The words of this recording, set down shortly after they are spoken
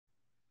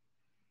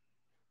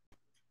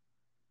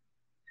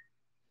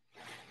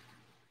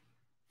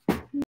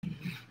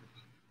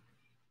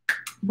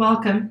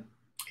Welcome.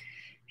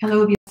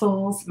 Hello, beautiful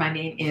souls. My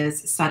name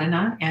is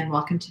Sadhana, and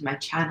welcome to my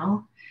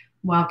channel.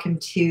 Welcome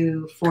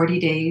to 40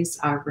 days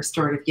of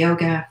restorative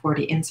yoga,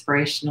 40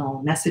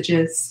 inspirational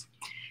messages.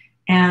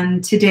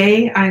 And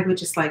today I would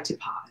just like to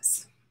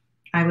pause.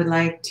 I would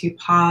like to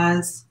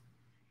pause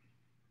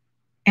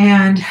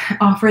and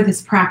offer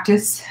this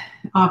practice,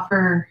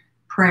 offer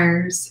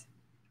prayers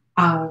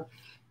of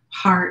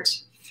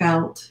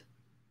heartfelt.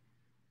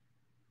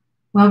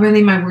 Well,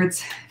 really, my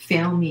words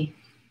fail me,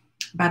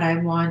 but I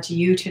want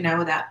you to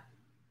know that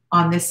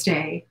on this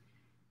day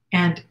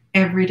and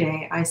every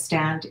day I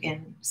stand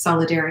in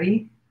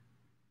solidarity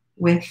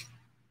with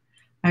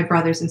my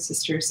brothers and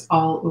sisters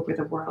all over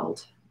the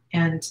world.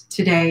 And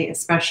today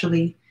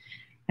especially,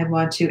 I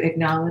want to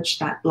acknowledge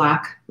that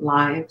Black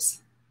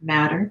lives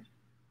matter.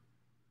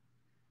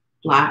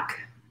 Black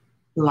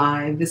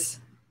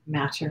lives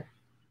matter.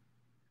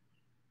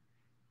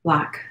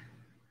 Black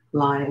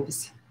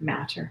lives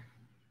matter.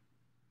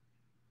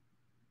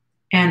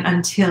 And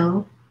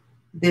until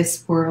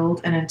this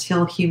world and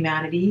until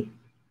humanity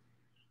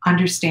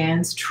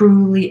understands,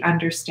 truly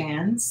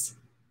understands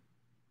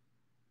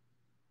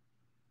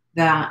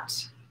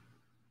that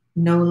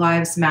no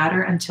lives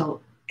matter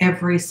until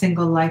every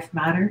single life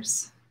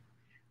matters,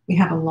 we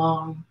have a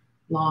long,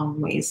 long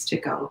ways to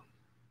go.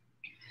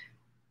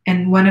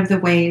 And one of the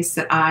ways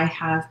that I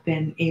have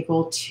been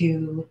able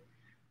to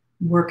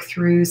work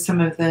through some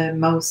of the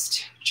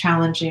most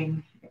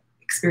challenging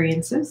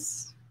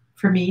experiences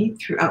for me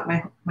throughout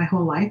my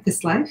whole life,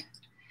 this life,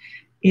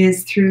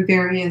 is through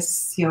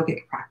various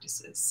yogic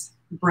practices,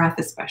 breath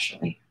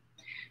especially.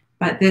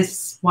 But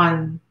this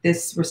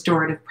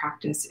restorative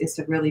practice is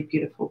a really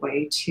beautiful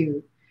way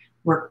to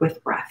work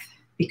with breath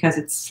because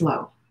it's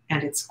slow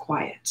and it's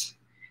quiet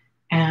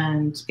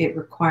and it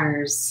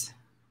requires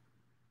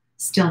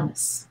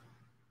stillness,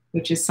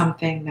 which is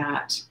something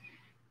that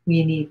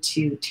we need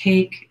to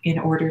take in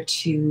order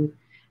to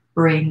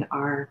bring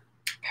our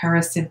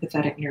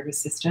sympathetic nervous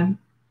system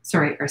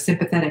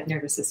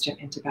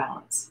into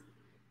balance.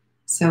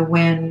 So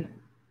when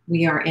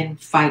we are in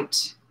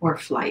fight or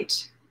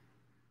flight,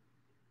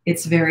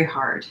 it's very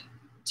hard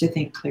to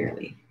think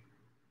clearly.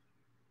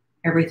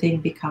 Everything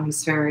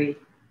becomes very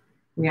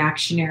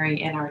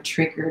reactionary and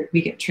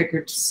we get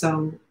triggered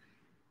so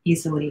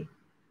easily.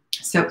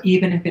 So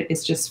even if it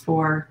is just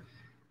for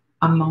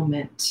a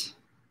moment,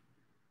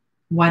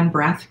 one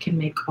breath can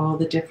make all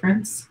the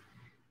difference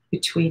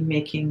between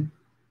making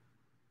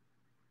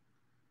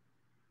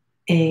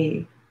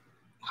a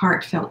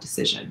heartfelt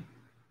decision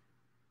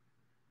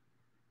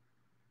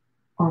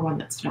or one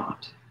that's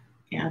not.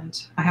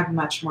 And I have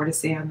much more to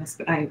say on this,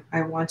 but I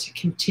want to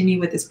continue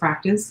with this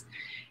practice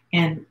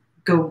and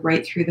go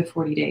right through the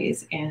 40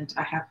 days. And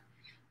I have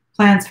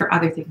plans for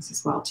other things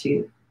as well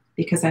too,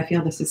 because I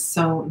feel this is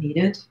so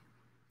needed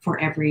for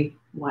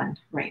everyone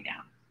right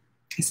now,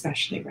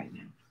 especially right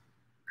now.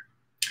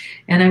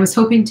 And I was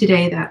hoping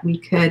today that we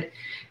could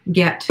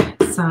get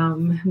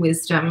some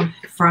wisdom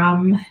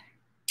from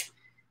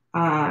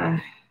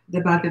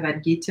the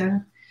Bhagavad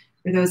Gita.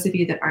 For those of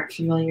you that aren't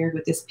familiar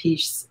with this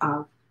piece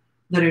of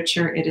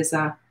literature, it is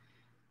an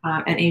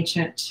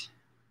ancient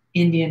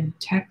Indian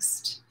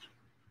text.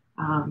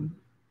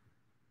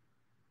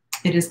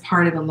 It is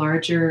part of a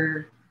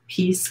larger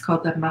piece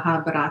called the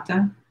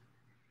Mahabharata,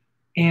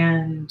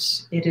 and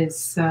it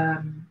is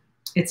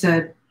it's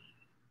a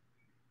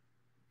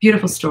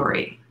beautiful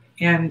story,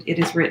 and it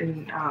is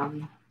written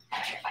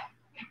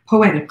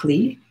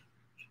poetically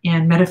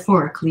and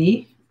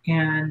metaphorically.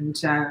 And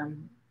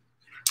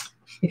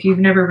if you've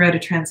never read a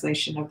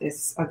translation of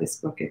this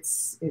book,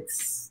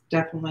 it's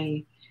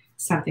definitely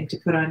something to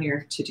put on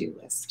your to-do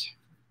list.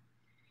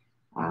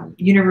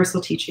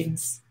 Universal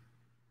teachings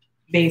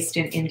based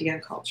in Indian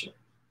culture.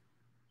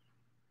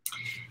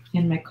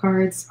 And my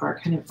cards are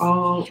kind of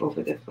all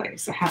over the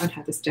place. I haven't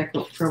had this deck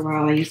out for a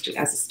while. I used it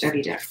as a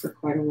study deck for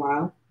quite a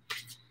while.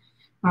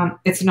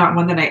 It's not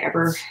one that I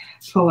ever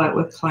pull out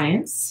with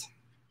clients.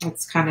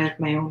 It's kind of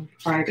my own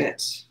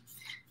private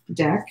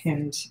deck,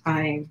 and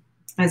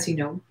as you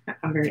know,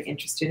 I'm very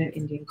interested in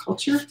Indian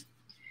culture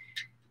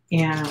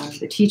and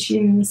the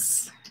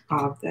teachings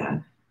of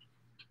the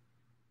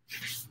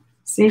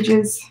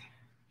sages.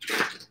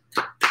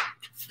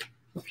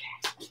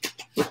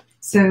 Okay,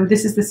 so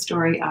this is the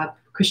story of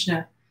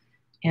Krishna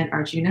and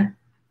Arjuna,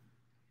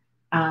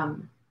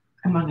 among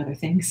other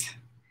things.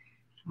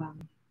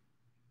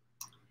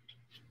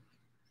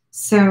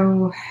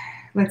 So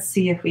let's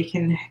see if we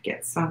can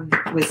get some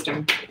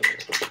wisdom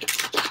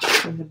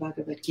from the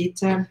Bhagavad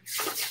Gita.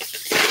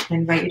 I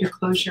invite you to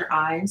close your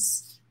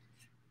eyes,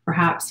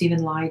 perhaps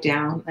even lie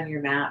down on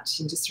your mat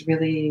and just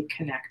really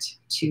connect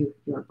to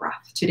your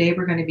breath. Today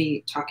we're going to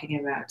be talking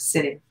about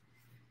sitting,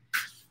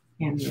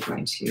 and we're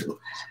going to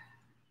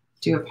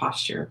do a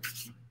posture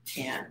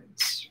and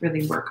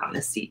really work on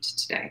the seat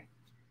today.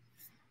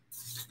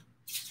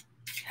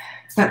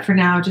 But for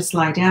now, just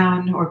lie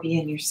down or be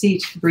in your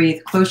seat,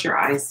 breathe, close your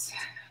eyes,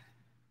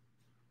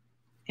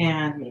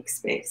 and make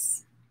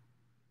space.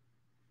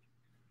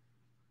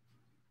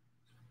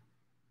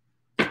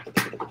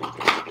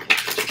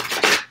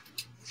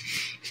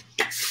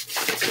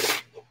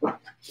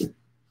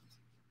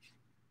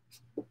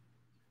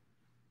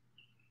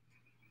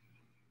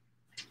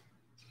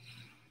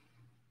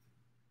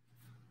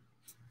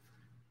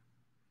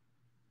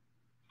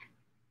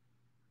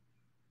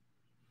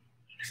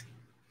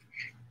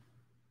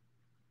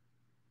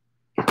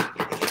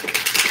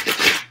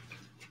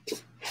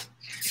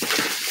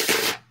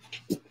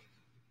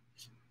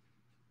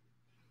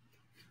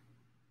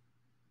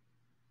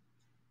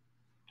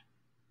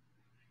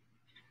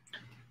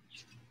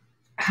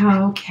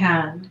 how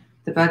can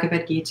the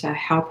Bhagavad Gita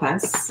help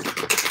us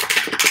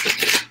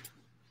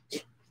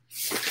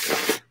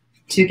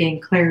to gain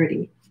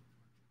clarity?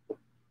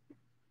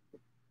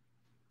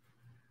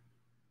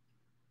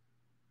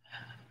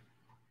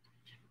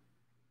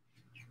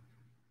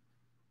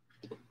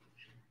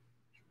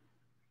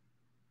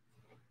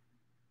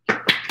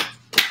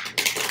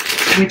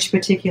 Which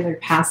particular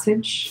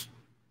passage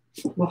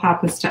will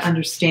help us to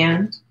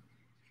understand,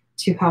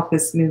 to help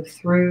us move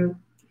through,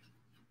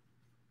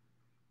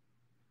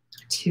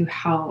 to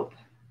help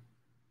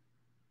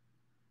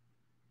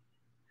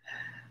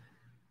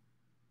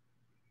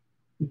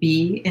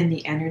be in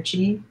the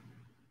energy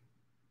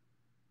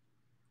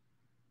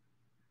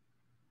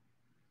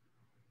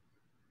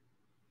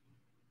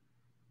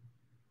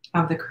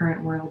of the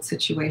current world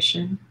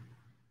situation.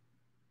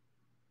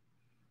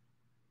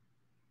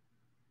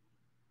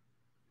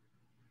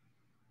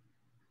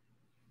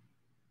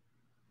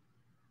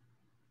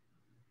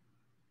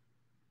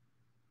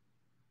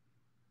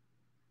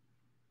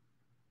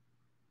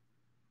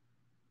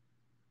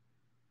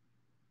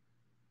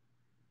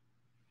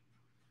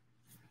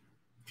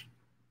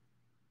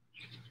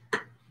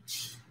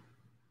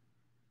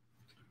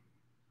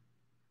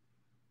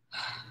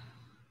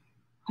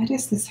 Why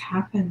does this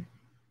happen?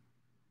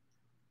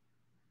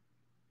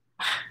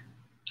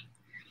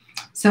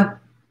 So,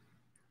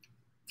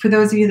 for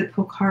those of you that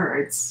pull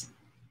cards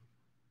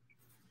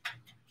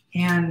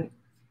and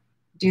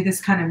do this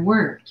kind of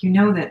work, you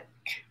know that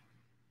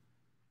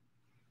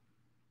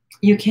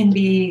you can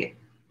be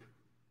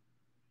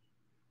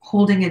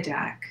holding a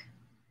deck,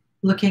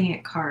 looking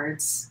at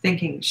cards,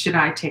 thinking, should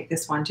I take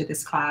this one to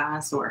this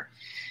class, or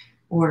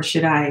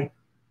should I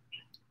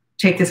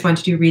take this one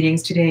to do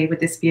readings today?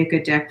 Would this be a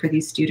good deck for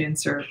these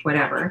students, or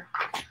whatever?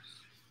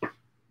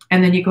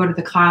 And then you go to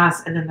the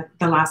class, and then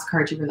the last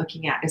card you were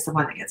looking at is the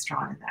one that gets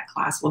drawn in that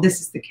class. Well,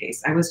 this is the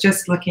case. I was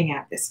just looking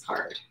at this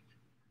card.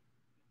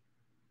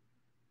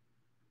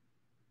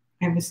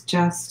 I was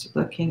just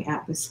looking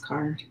at this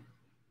card.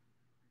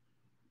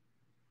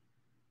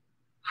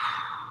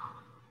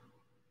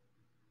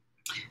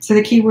 So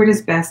the key word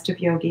is best of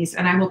yogis,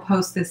 and I will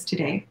post this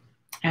today,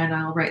 and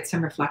I'll write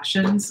some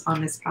reflections on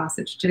this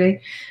passage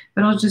today,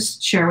 but I'll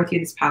just share with you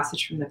this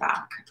passage from the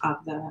back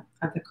of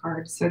the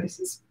card. So this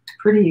is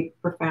pretty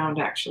profound,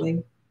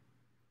 actually.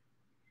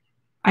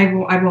 I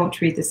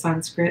won't read the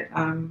Sanskrit.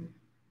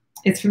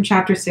 It's from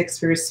chapter 6,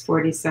 verse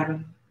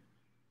 47.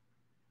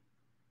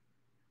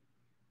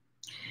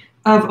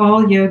 Of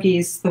all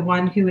yogis, the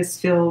one who is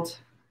filled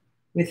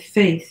with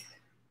faith,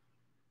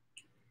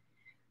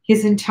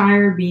 his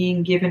entire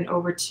being given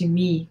over to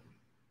me,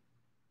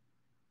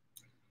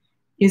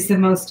 is the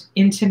most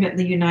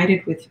intimately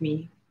united with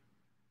me,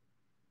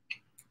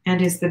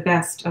 and is the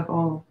best of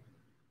all.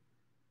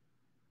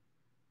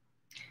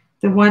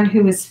 The one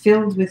who is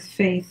filled with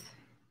faith,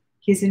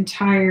 his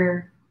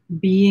entire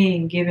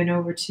being given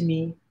over to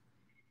me,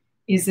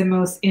 is the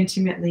most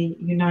intimately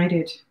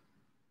united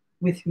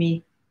with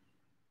me.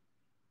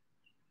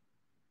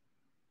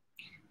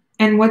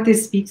 And what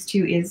this speaks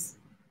to is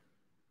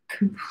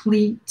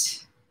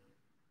complete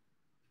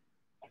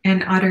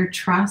and utter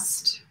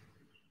trust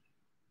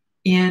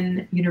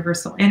in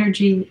universal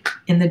energy,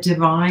 in the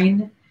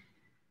divine,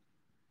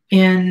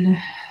 in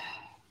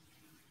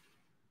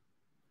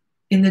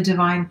the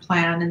divine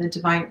plan, in the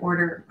divine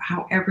order,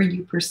 however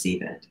you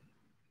perceive it.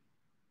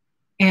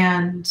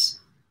 And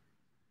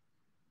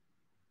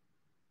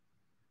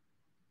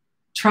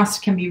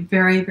trust can be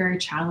very, very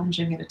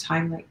challenging at a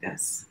time like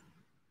this,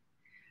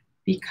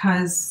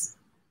 because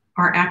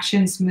our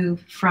actions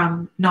move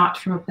not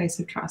from a place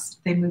of trust.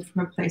 They move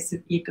from a place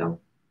of ego,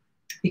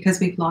 because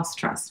we've lost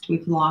trust,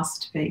 we've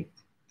lost faith.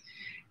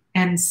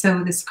 And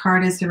so this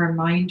card is a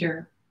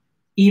reminder,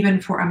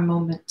 even for a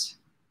moment,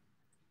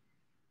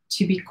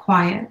 to be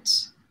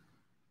quiet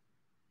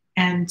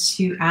and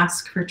to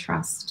ask for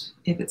trust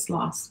if it's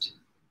lost,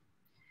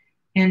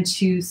 and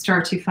to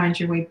start to find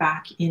your way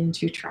back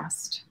into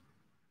trust.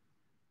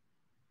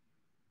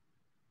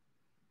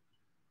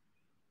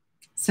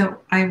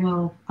 So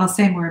I'll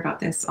say more about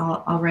this.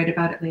 I'll write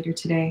about it later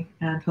today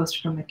and post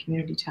it on the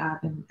community tab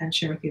and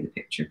share with you the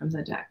picture from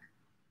the deck.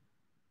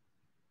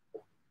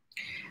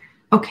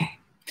 Okay,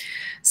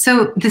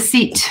 so the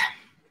seat,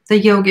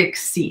 the yogic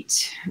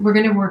seat. We're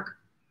going to work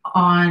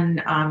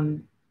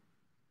on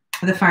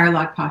the fire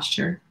log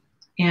posture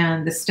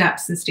and the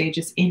steps and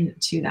stages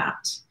into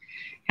that.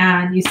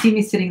 And you see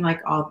me sitting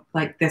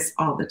like this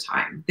all the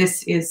time.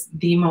 This is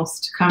the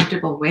most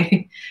comfortable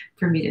way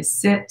for me to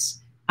sit.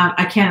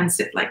 I can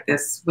sit like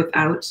this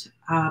without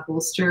a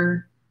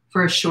bolster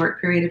for a short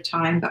period of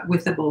time, but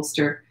with a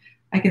bolster,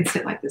 I can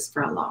sit like this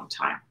for a long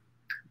time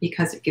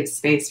because it gives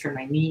space for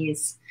my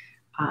knees.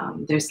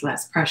 There's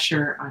less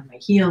pressure on my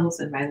heels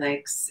and my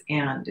legs,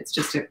 and it's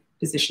just a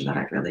position that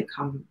I've really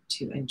come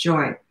to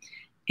enjoy.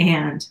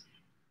 And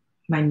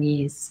my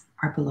knees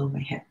are below my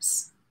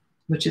hips,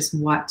 which is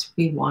what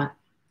we want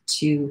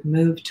to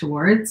move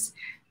towards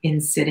in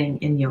sitting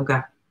in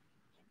yoga.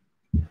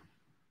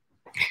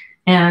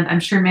 And I'm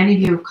sure many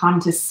of you have come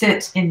to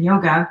sit in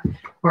yoga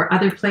or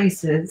other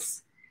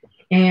places.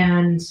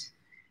 And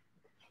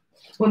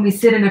when we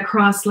sit in a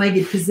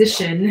cross-legged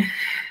position,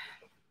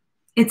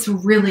 it's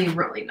really,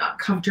 really not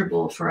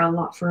comfortable for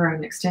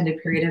an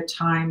extended period of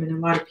time. And a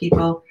lot of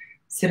people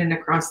sit in a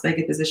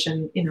cross-legged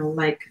position, you know,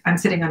 like I'm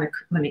sitting on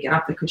let me get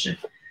off the cushion,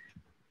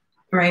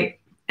 right?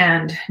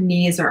 And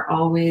knees are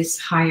always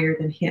higher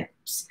than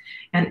hips.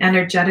 And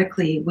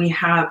energetically, we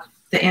have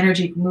the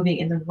energy moving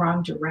in the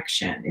wrong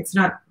direction. It's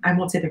not, I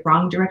won't say the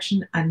wrong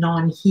direction, a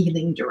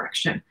non-healing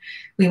direction.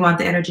 We want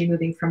the energy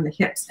moving from the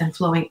hips and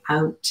flowing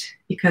out,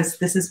 because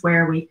this is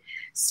where we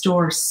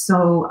store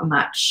so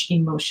much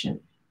emotion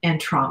and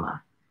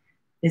trauma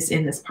is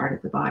in this part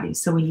of the body.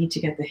 So we need to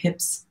get the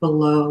hips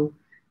so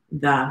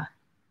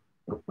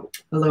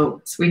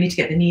we need to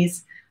get the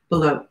knees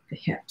below the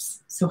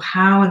hips. So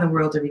how in the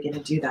world are we going to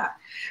do that?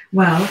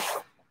 Well,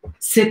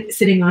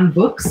 sitting on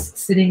books,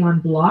 sitting on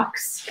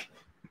blocks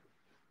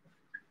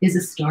is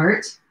a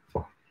start.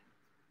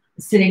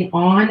 Sitting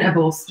on a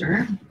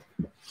bolster.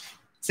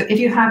 So if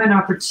you have an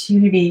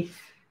opportunity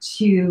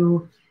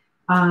to,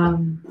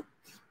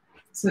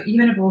 so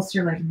even a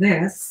bolster like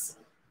this,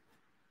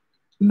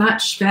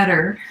 much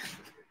better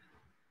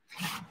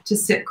to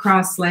sit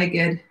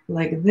cross-legged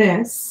like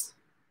this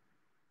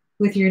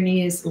with your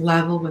knees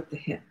level with the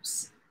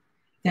hips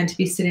than to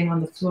be sitting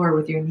on the floor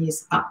with your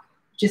knees up,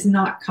 which is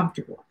not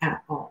comfortable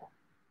at all.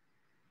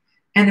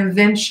 And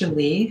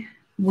eventually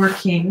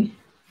working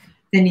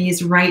the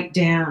knees right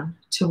down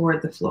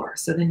toward the floor.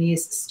 So the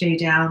knees stay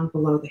down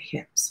below the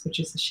hips, which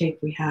is the shape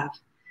we have.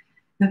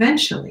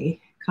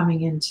 Eventually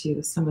coming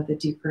into some of the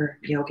deeper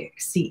yogic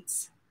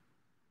seats.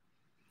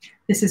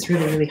 This is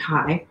really, really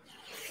high.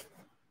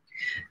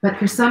 But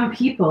for some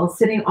people,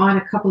 sitting on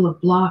a couple of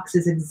blocks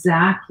is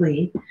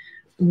exactly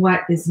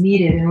what is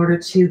needed in order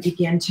to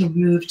begin to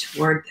move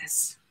toward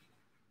this.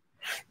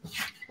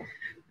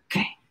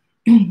 Okay.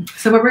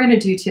 So what we're going to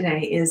do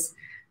today is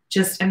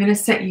I'm going to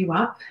set you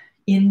up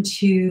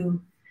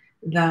into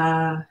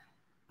a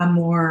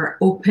more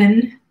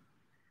open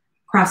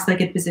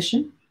cross-legged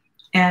position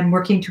and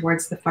working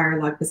towards the fire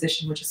log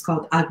position, which is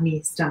called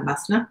Agni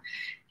Stambhasana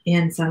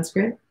in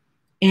Sanskrit.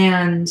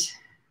 And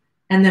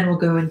then we'll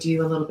go and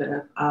do a little bit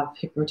of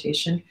hip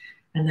rotation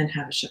and then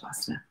have a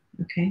Shavasana,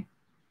 okay?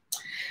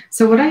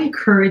 So what I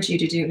encourage you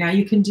to do, now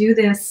you can do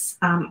this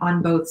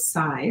on both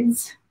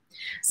sides.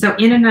 So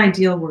in an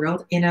ideal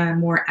world, in a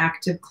more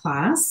active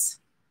class,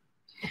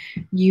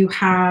 you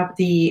have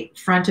the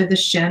front of the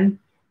shin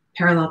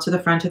parallel to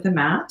the front of the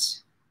mat.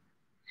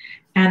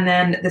 And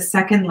then the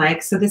second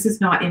leg, so this is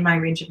not in my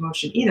range of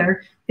motion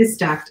either, is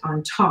stacked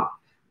on top.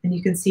 And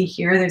you can see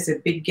here, there's a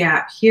big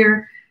gap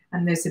here,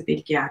 and there's a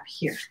big gap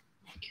here.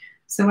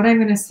 So what I'm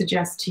going to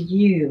suggest to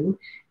you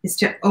is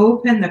to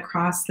open the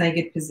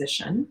cross-legged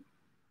position.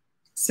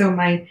 So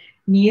my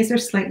knees are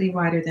slightly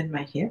wider than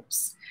my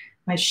hips.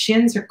 My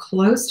shins are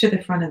close to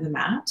the front of the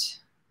mat,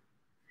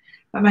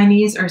 but my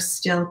knees are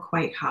still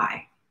quite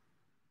high.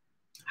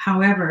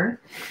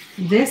 However,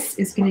 this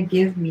is going to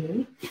give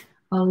me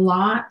a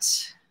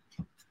lot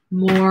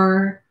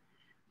more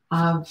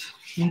of,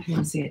 I don't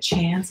want to say a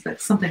chance,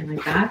 but something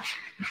like that,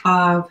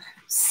 of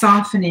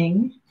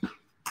softening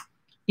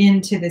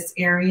into this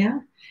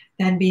area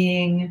than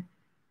being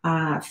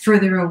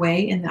further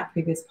away in that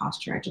previous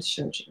posture I just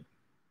showed you.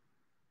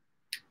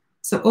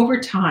 So over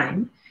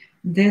time,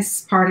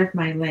 this part of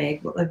my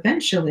leg will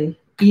eventually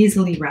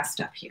easily rest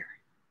up here.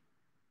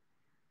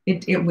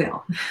 It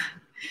will.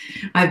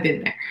 I've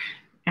been there.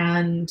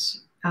 And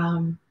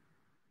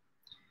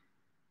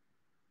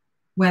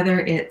whether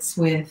it's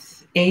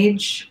with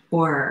age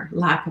or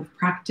lack of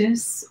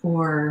practice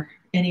or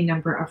any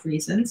number of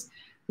reasons,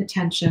 the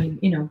tension,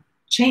 you know,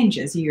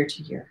 changes year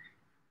to year.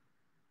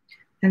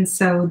 And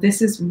so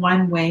this is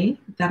one way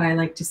that I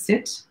like to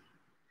sit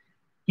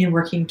in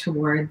working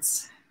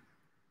towards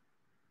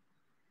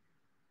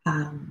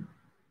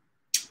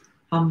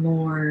a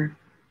more,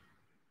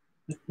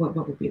 what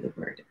would be the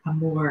word? A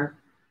more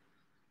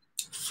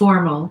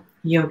formal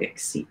yogic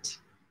seat.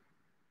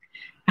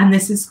 And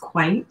this is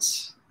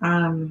quite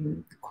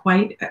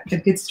a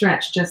good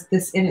stretch, just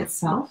this in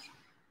itself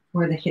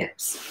for the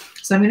hips.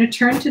 So I'm going to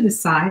turn to the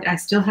side. I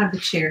still have the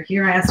chair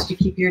here. I asked you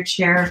to keep your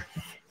chair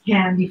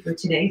handy for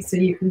today so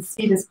you can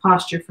see this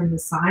posture from the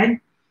side.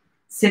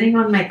 Sitting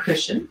on my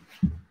cushion.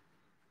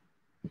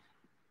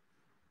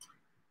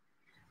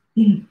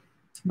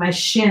 My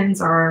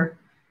shins are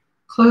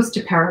close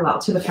to parallel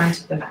to the front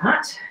of the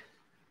mat.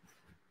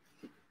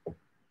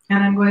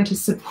 And I'm going to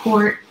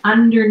support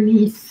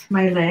underneath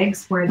my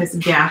legs where this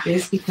gap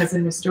is, because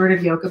in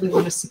restorative yoga, we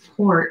want to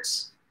support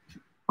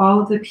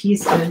all of the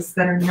pieces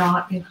that are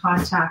not in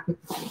contact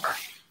with the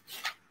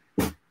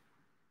floor.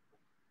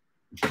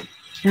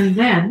 And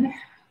then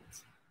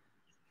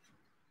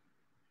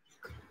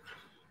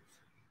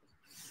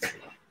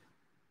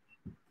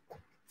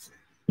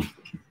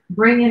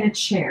bring in a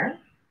chair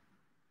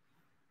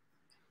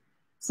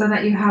so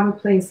that you have a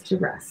place to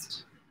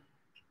rest.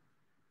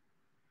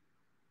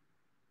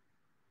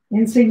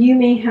 And so you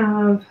may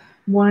have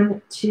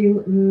 1,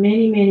 2,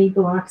 many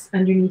blocks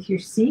underneath your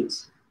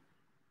seat.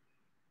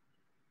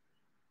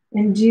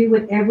 And do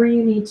whatever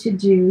you need to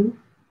do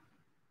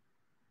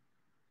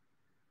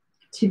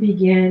to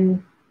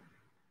begin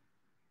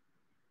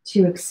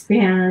to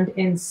expand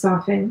and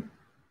soften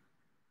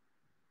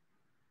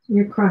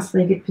your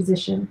cross-legged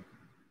position.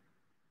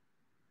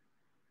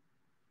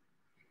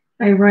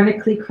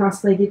 Ironically,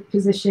 cross-legged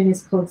position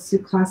is called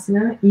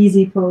Sukhasana,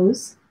 easy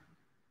pose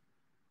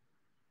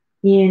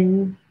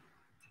in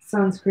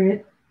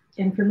Sanskrit.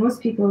 And for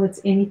most people,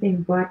 it's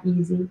anything but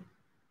easy.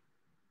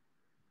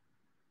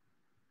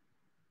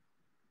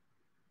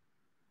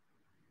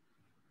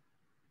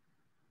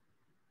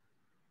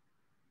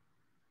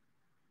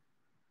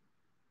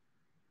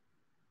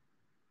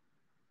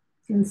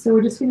 And so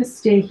we're just going to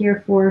stay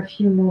here for a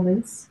few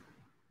moments.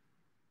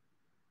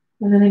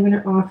 And then I'm going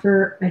to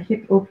offer a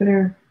hip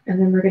opener, and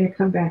then we're going to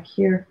come back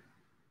here.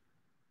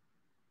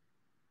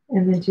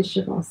 And then to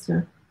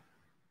Shavasana.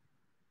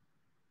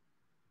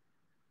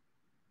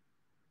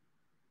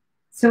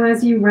 So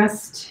as you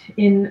rest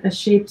in a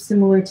shape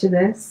similar to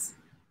this,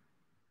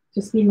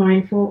 just be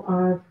mindful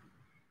of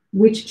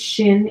which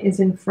shin is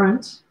in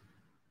front,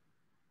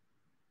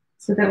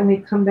 so that when we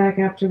come back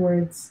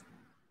afterwards,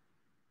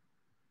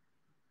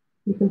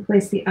 you can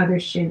place the other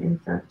shin in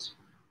front.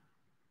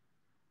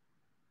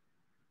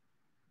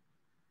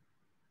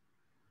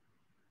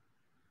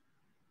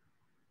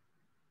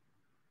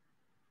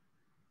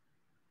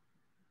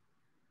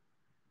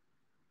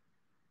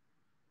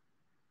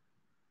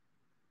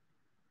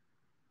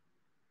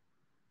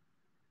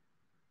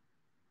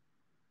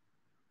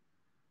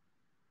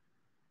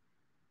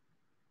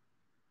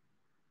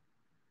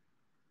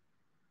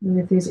 And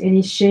if there's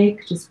any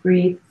shake, just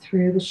breathe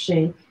through the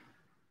shake.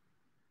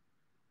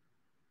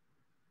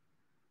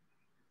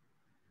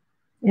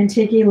 And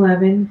take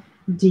 11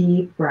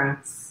 deep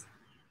breaths.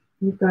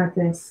 You've got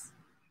this.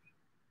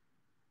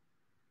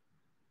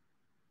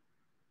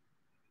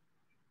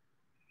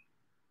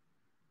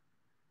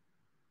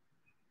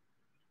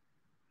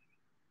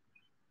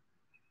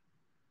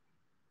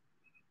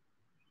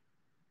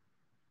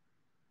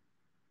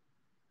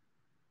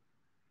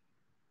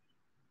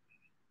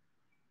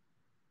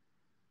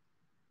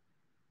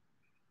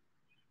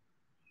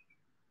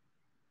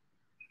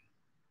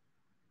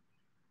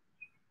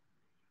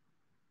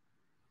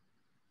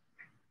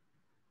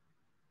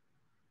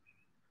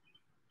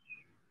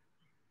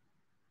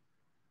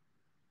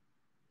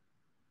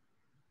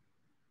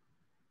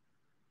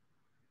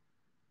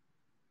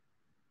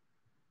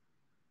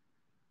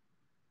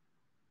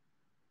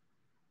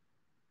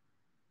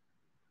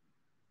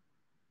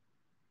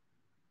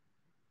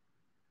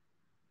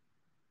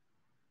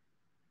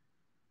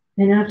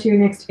 And after your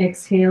next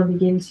exhale,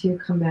 begin to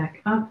come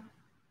back up.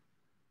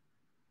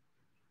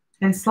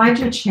 And slide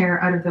your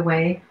chair out of the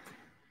way.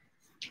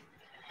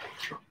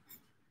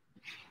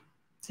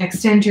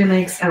 Extend your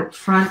legs out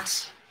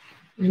front.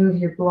 Move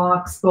your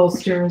blocks,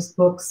 bolsters,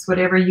 books,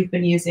 whatever you've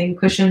been using,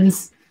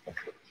 cushions.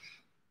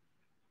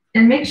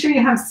 And make sure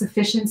you have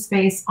sufficient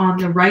space on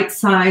the right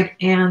side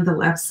and the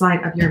left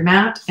side of your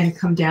mat, and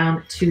come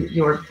down to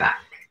your back.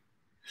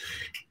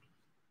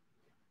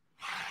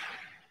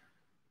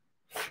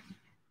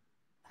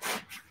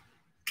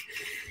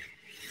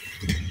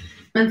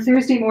 On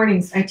Thursday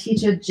mornings, I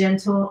teach a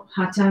gentle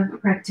hatha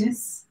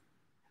practice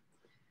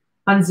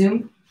on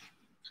Zoom,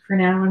 for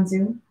now on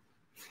Zoom.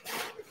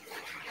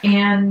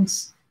 And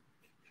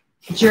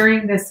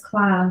during this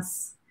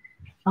class,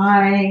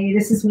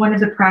 this is one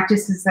of the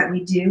practices that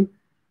we do.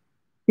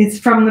 It's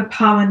from the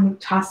Pavan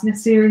Muktasana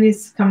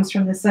series, comes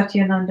from the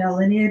Satyananda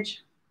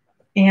lineage.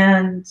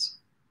 And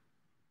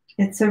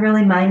it's a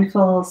really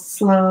mindful,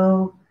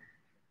 slow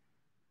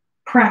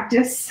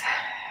practice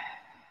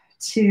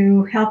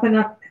to help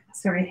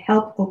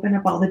open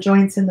up all the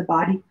joints in the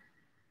body.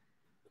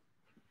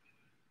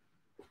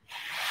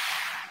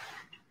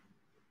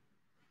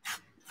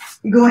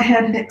 Go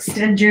ahead and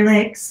extend your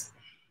legs.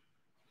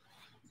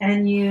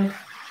 And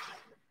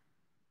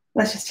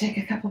let's just take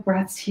a couple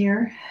breaths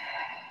here.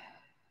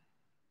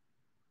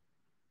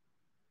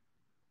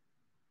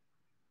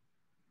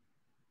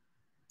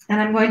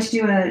 And I'm going to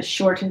do a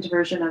shortened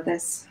version of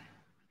this,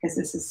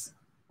 because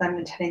I'm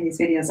intending these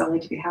videos only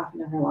to be half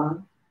an hour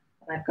long.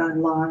 And I've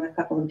gone long a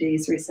couple of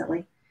days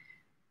recently.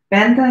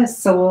 Bend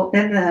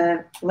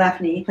the left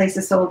knee, place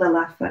the sole of the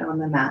left foot on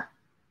the mat.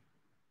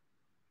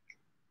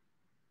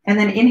 And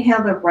then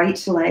inhale the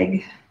right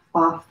leg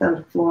off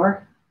the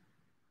floor.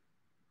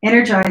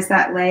 Energize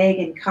that leg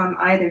and come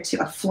either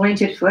to a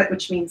flointed foot,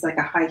 which means like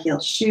a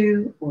high-heeled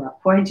shoe, or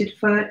a pointed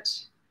foot.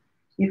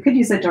 You could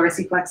use a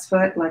dorsiflex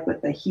foot, like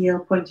with the heel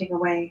pointing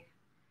away.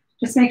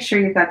 Just make sure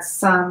you've got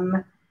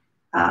some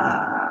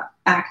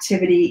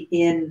activity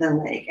in the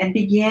leg. And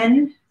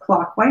begin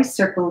clockwise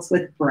circles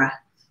with breath.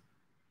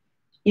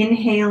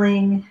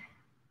 Inhaling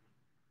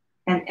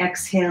and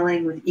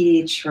exhaling with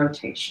each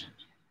rotation.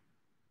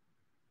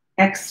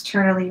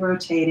 Externally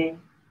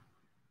rotating.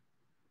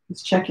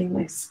 Just checking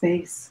my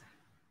space.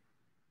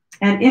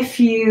 And if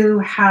you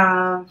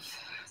have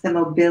the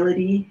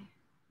mobility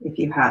If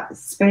you have the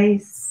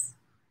space,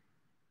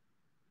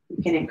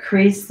 you can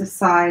increase the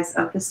size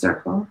of the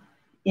circle.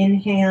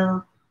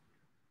 Inhale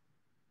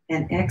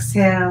and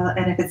exhale.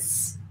 And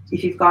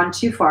if you've gone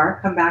too far,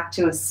 come back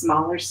to a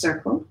smaller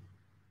circle.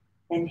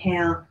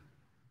 Inhale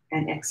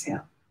and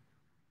exhale.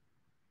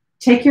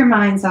 Take your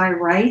mind's eye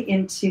right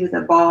into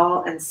the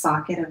ball and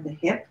socket of the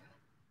hip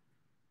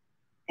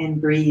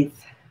and breathe.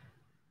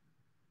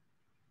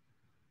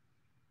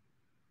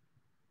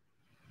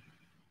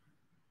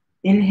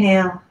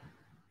 Inhale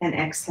and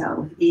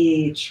exhale with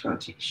each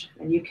rotation.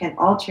 And you can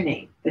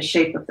alternate the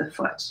shape of the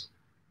foot.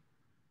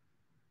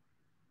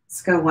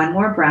 Let's go one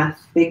more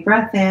breath. Big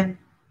breath in.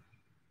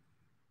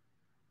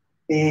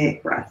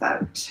 Big breath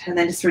out. And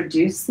then just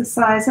reduce the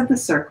size of the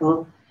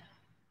circle.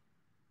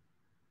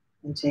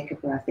 And take a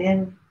breath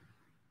in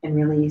and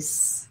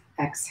release.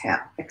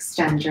 Exhale.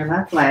 Extend your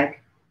left leg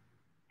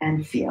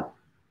and feel.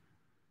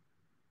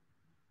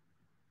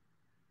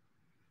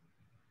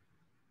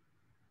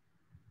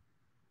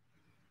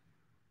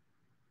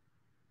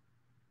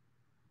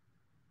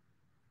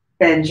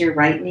 Bend your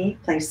right knee.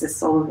 Place the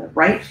sole of the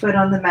right foot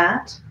on the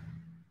mat.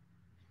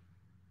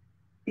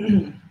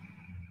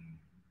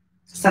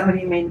 Some of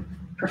you may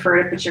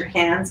prefer to put your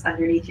hands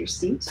underneath your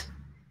seat.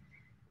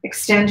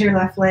 Extend your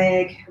left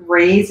leg,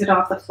 raise it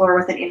off the floor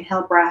with an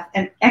inhale breath,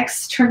 and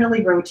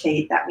externally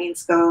rotate. That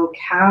means go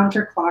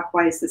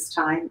counterclockwise this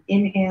time.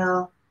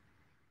 Inhale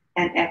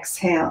and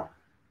exhale.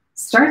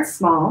 Start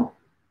small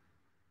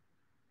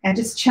and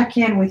just check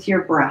in with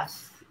your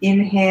breath.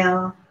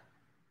 Inhale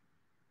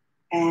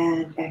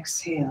and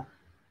exhale.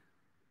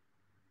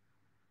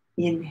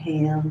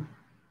 Inhale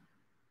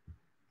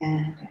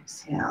and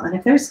exhale. And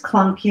if there's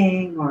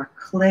clunking or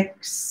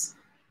clicks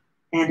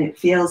and it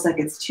feels like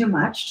it's too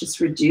much,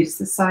 just reduce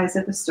the size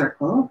of the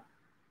circle.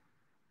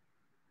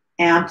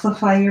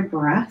 Amplify your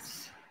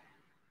breath.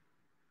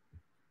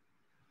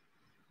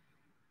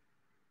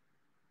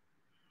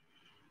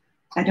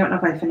 I don't know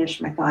if I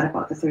finished my thought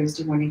about the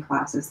Thursday morning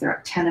classes. They're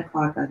at 10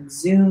 o'clock on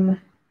Zoom.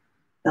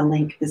 The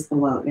link is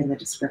below in the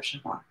description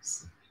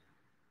box.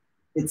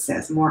 It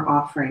says more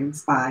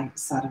offerings by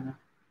Sadhana.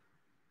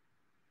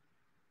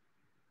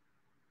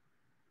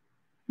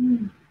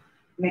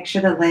 Make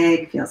sure the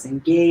leg feels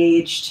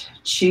engaged.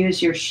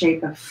 Choose your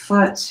shape of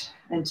foot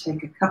and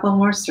take a couple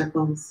more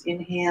circles.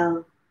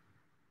 Inhale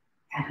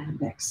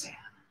and exhale.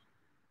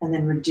 And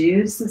then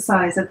reduce the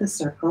size of the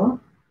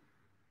circle.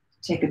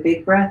 Take a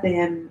big breath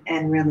in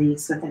and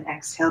release with an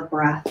exhale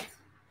breath.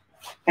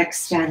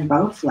 Extend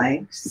both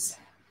legs.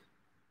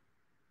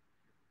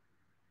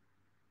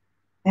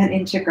 And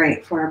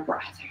integrate for a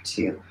breath or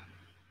two.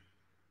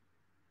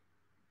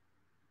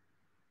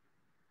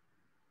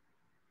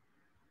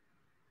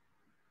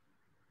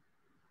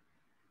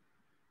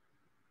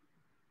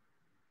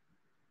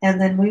 And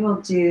then we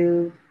will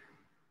do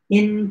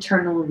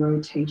internal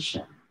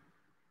rotation.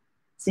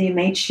 So you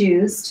may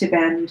choose to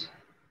bend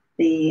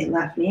the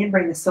left knee and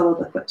bring the sole of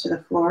the foot to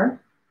the floor,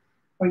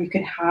 or you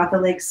could have the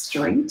legs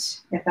straight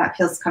if that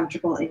feels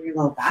comfortable in your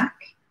low back.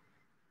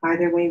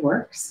 Either way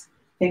works.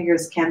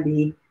 Fingers can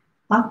be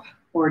up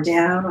or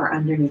down or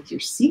underneath your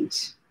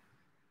seat.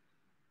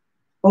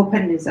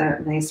 Open is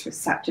a nice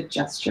receptive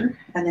gesture.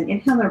 And then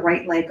inhale the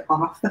right leg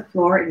off the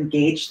floor,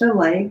 engage the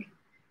leg,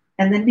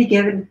 and then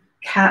begin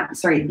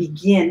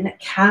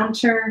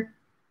counterclockwise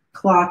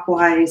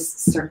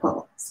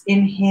circles.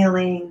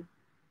 Inhaling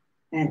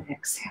and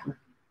exhaling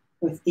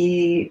with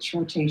each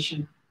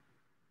rotation.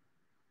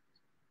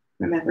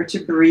 Remember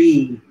to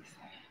breathe.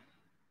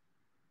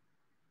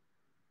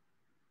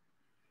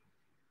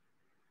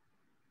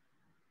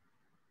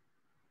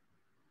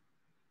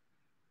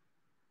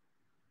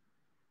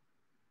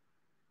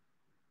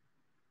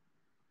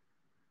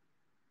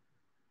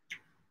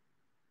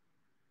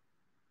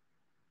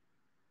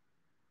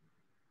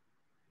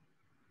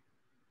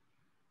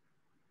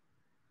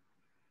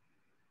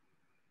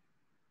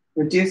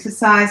 Reduce the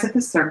size of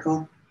the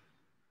circle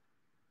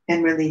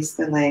and release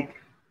the leg.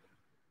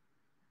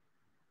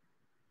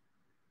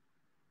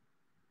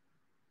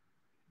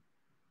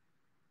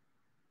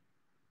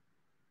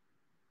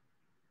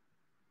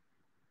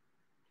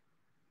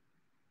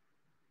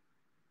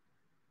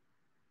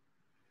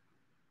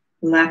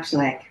 Left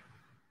leg.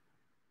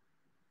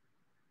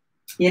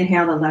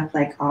 Inhale the left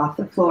leg off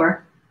the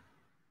floor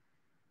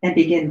and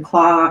begin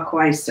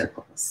clockwise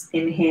circles.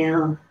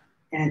 Inhale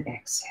and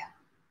exhale.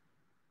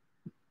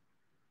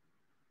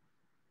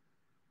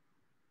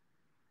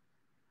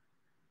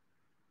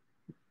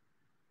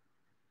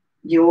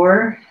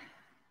 Your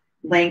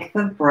length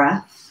of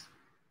breath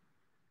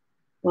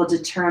will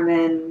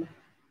determine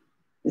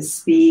the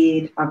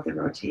speed of the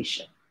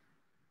rotation.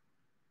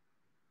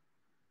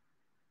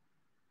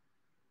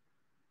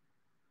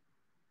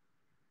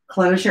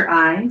 Close your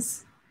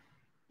eyes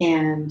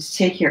and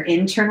take your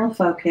internal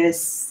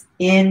focus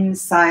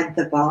inside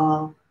the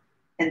ball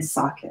and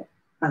socket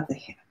of the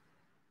hip.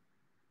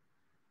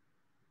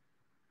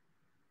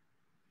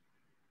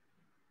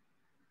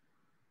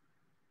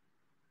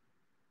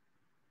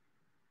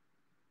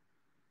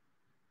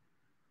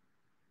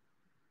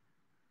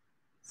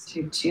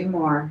 Do 2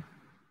 more.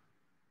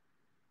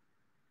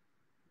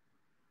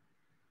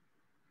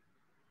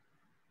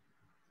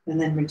 And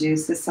then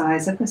reduce the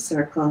size of the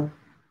circle.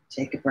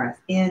 Take a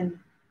breath in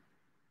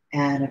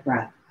and a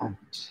breath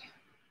out.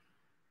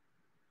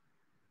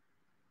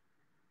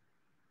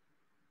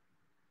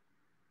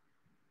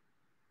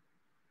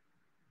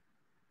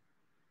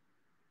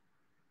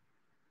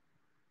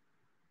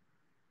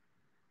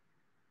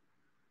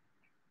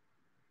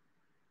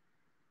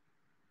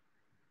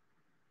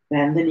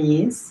 Bend the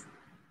knees,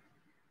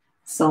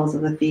 soles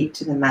of the feet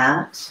to the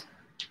mat.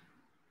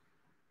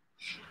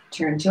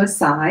 Turn to a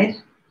side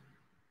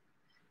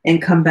and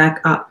come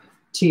back up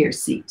to your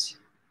seat.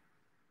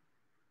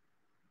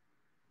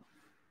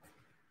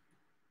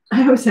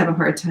 I always have a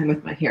hard time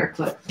with my hair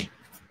clip.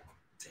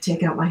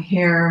 Take out my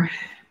hair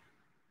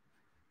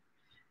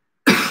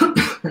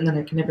and then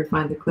I can never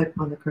find the clip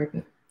on the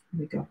carpet. Here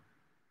we go.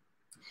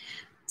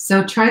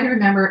 So try to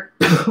remember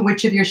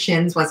which of your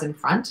shins was in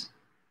front.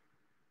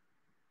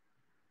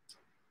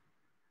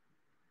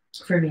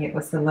 For me, it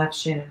was the left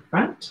shin in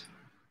front.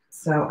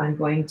 So I'm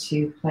going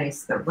to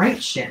place the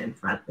right shin in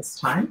front this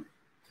time.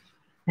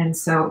 And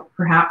so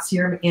perhaps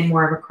you're in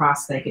more of a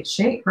cross-legged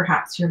shape.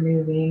 Perhaps you're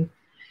moving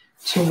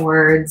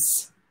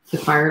towards the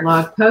fire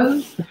log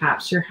pose.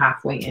 Perhaps you're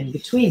halfway in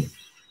between.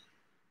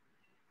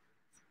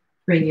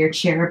 Bring your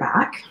chair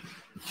back.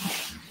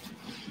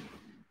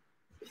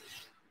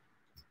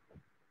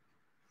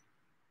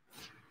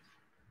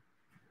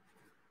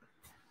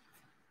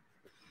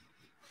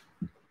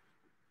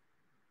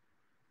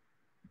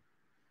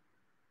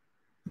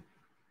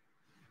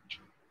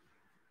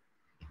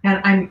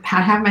 And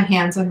I have my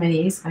hands on my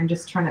knees. I'm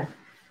just trying to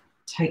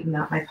tighten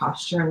up my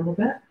posture a little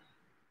bit.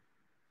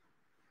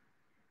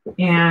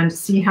 And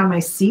see how my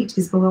seat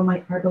is below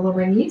my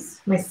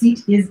knees. My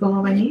seat is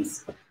below my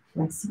knees.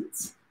 My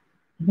seats.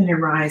 I'm going to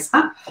rise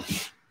up.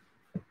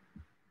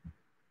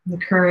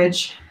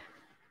 Encourage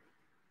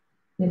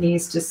the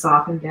knees to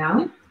soften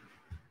down.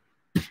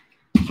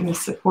 I'm going to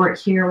support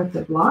here with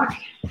the block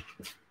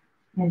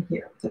and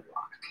here with the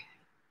block.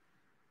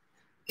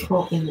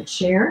 Pull in the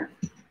chair.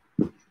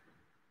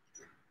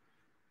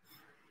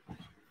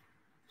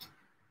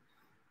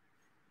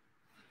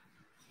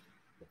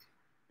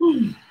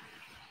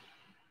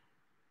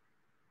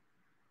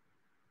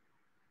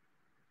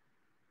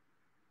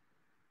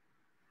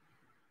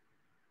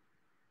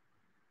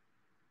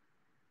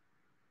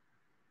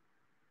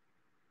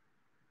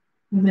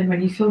 And then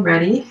when you feel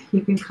ready,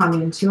 you can come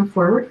into a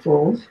forward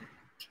fold.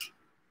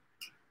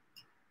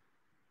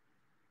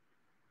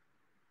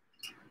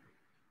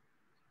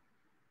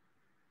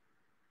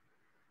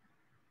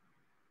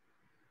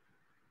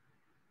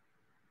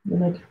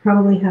 And I could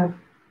probably have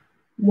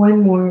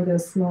one more of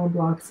those small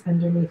blocks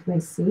underneath my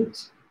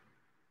seat.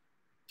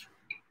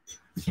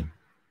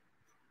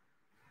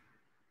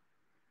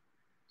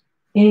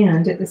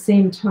 And at the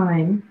same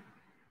time,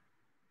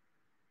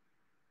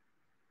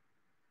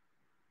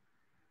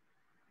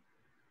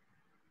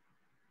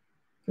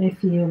 I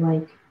feel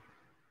like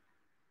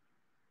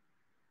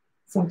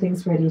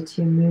something's ready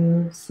to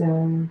move, so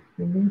I'm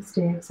going to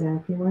stay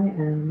exactly where I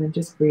am and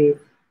just breathe.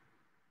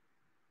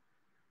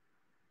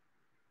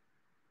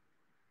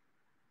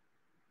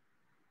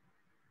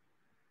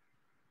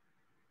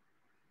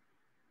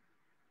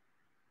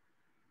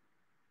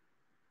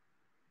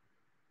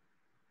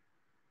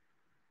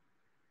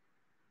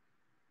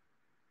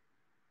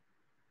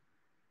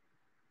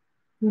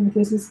 And if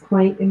this is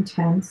quite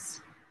intense,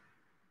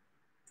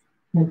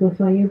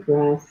 amplify your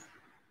breath.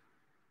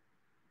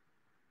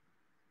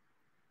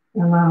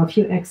 Allow a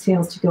few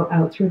exhales to go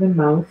out through the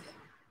mouth.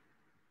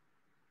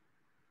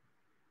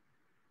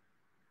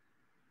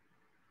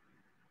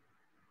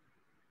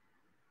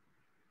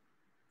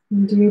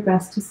 And do your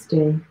best to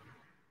stay.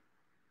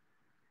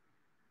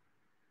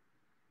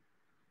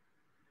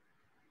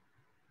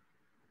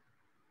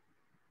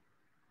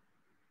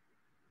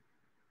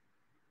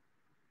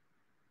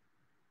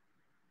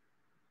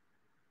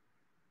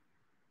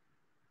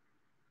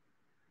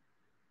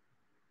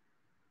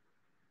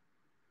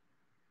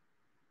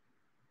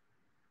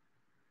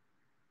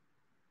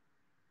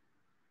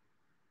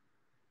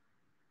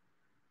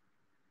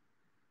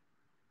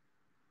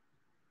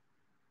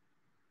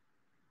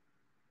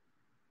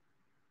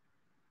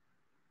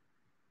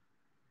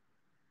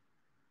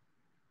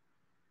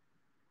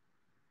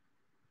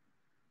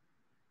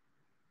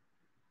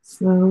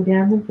 Slow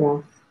down the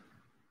breath.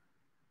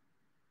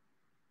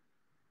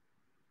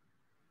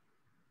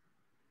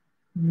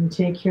 And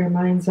take your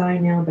mind's eye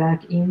now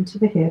back into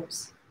the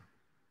hips.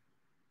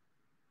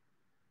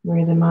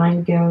 Where the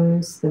mind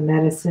goes, the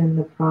medicine,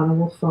 the prana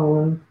will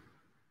follow.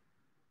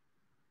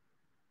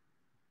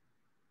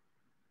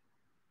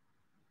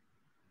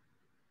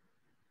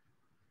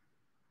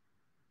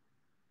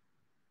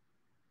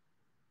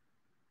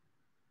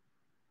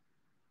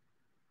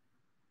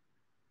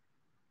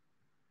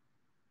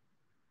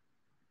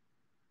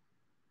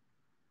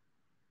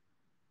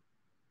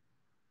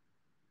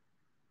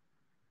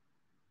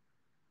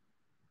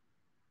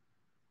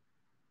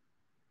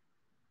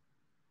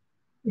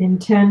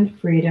 Intend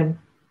freedom.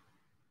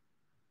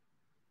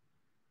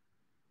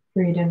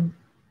 freedom.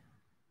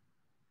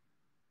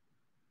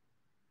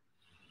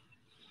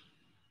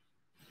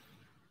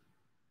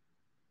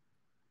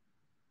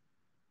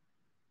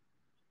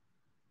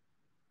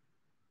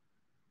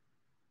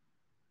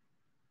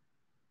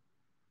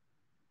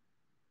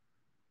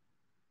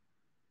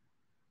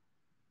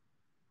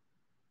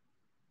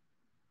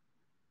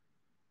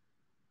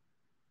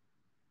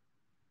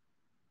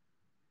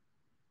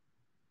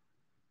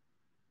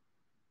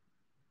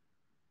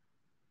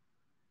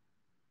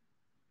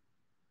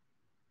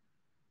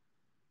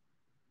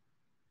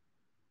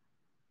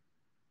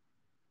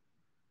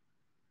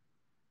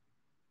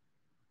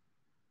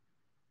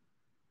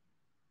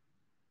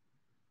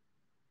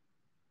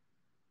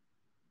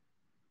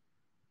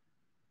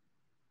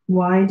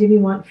 Why do we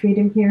want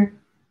freedom here?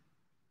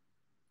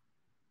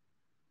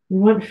 We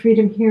want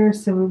freedom here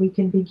so we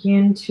can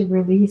begin to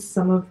release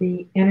some of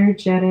the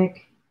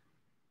energetic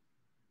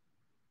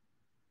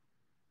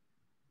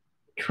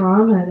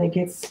trauma that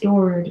gets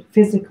stored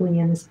physically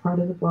in this part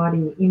of the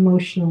body,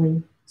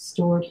 emotionally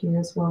stored here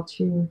as well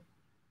too.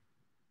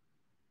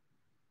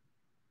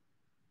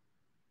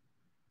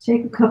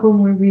 Take a couple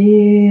more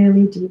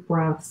really deep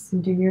breaths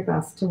and do your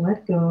best to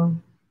let go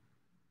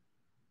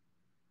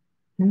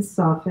and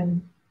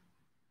soften.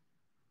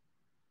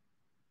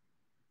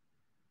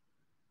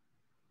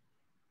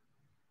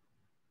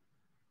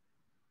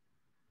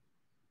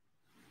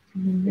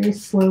 And then very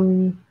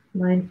slowly,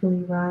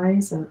 mindfully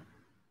rise up.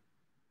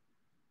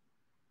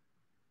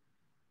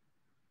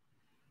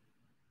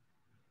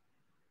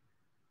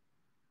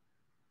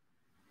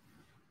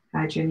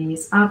 Guide your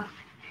knees up.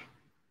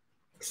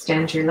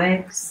 Extend your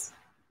legs.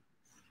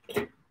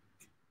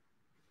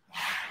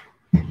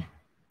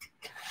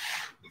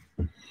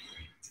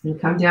 And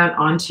come down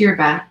onto your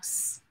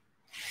backs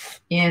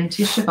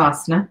into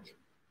Shavasana.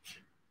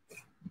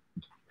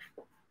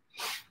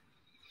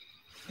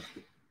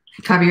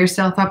 Cover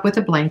yourself up with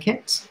a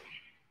blanket.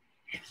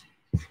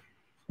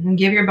 And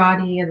give your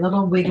body a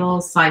little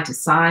wiggle side to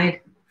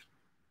side.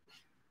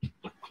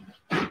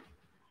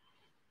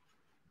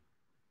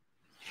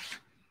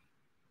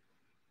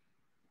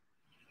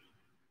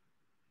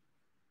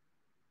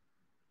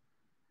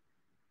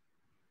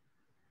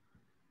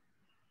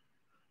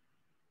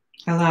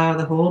 Allow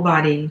the whole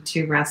body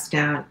to rest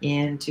down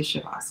into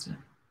Shavasana.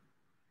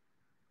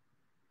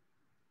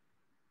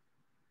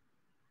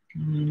 I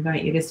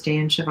invite you to stay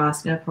in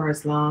Shavasana for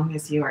as long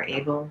as you are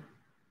able,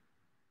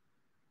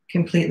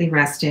 completely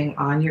resting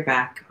on your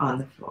back on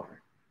the floor.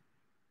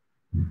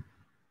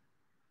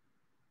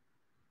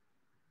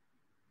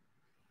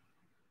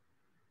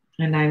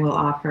 And I will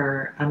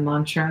offer a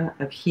mantra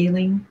of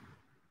healing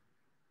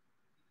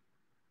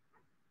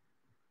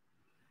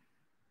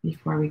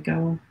before we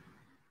go.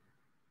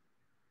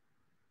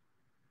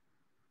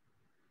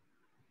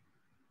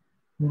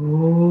 Om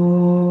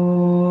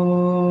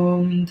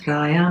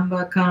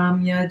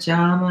Trayambakam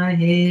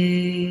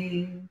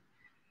Yajamahe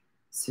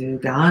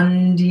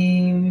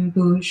Sugandhim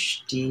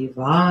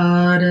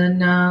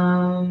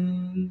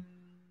Pushtivaranam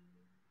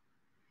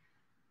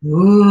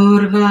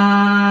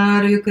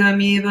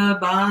Urvarukamiva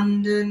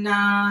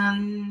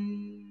Bandhanan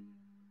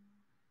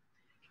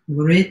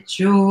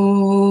Vricho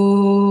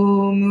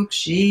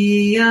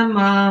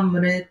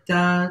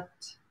Mukshiyamamritat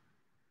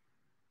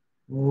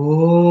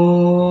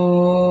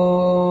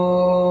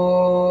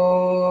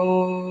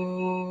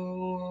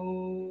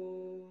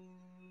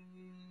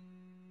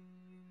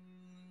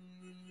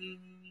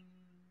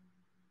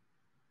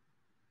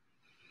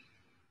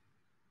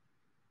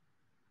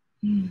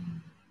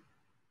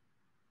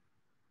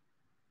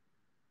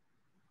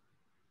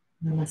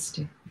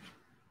Namaste.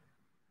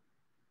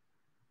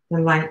 The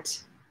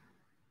light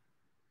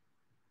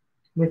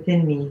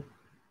within me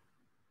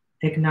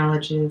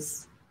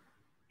acknowledges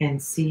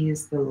and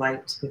sees the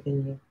light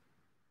within you.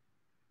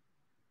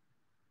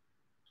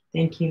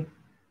 Thank you.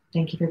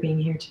 Thank you for being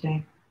here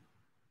today.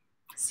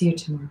 See you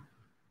tomorrow.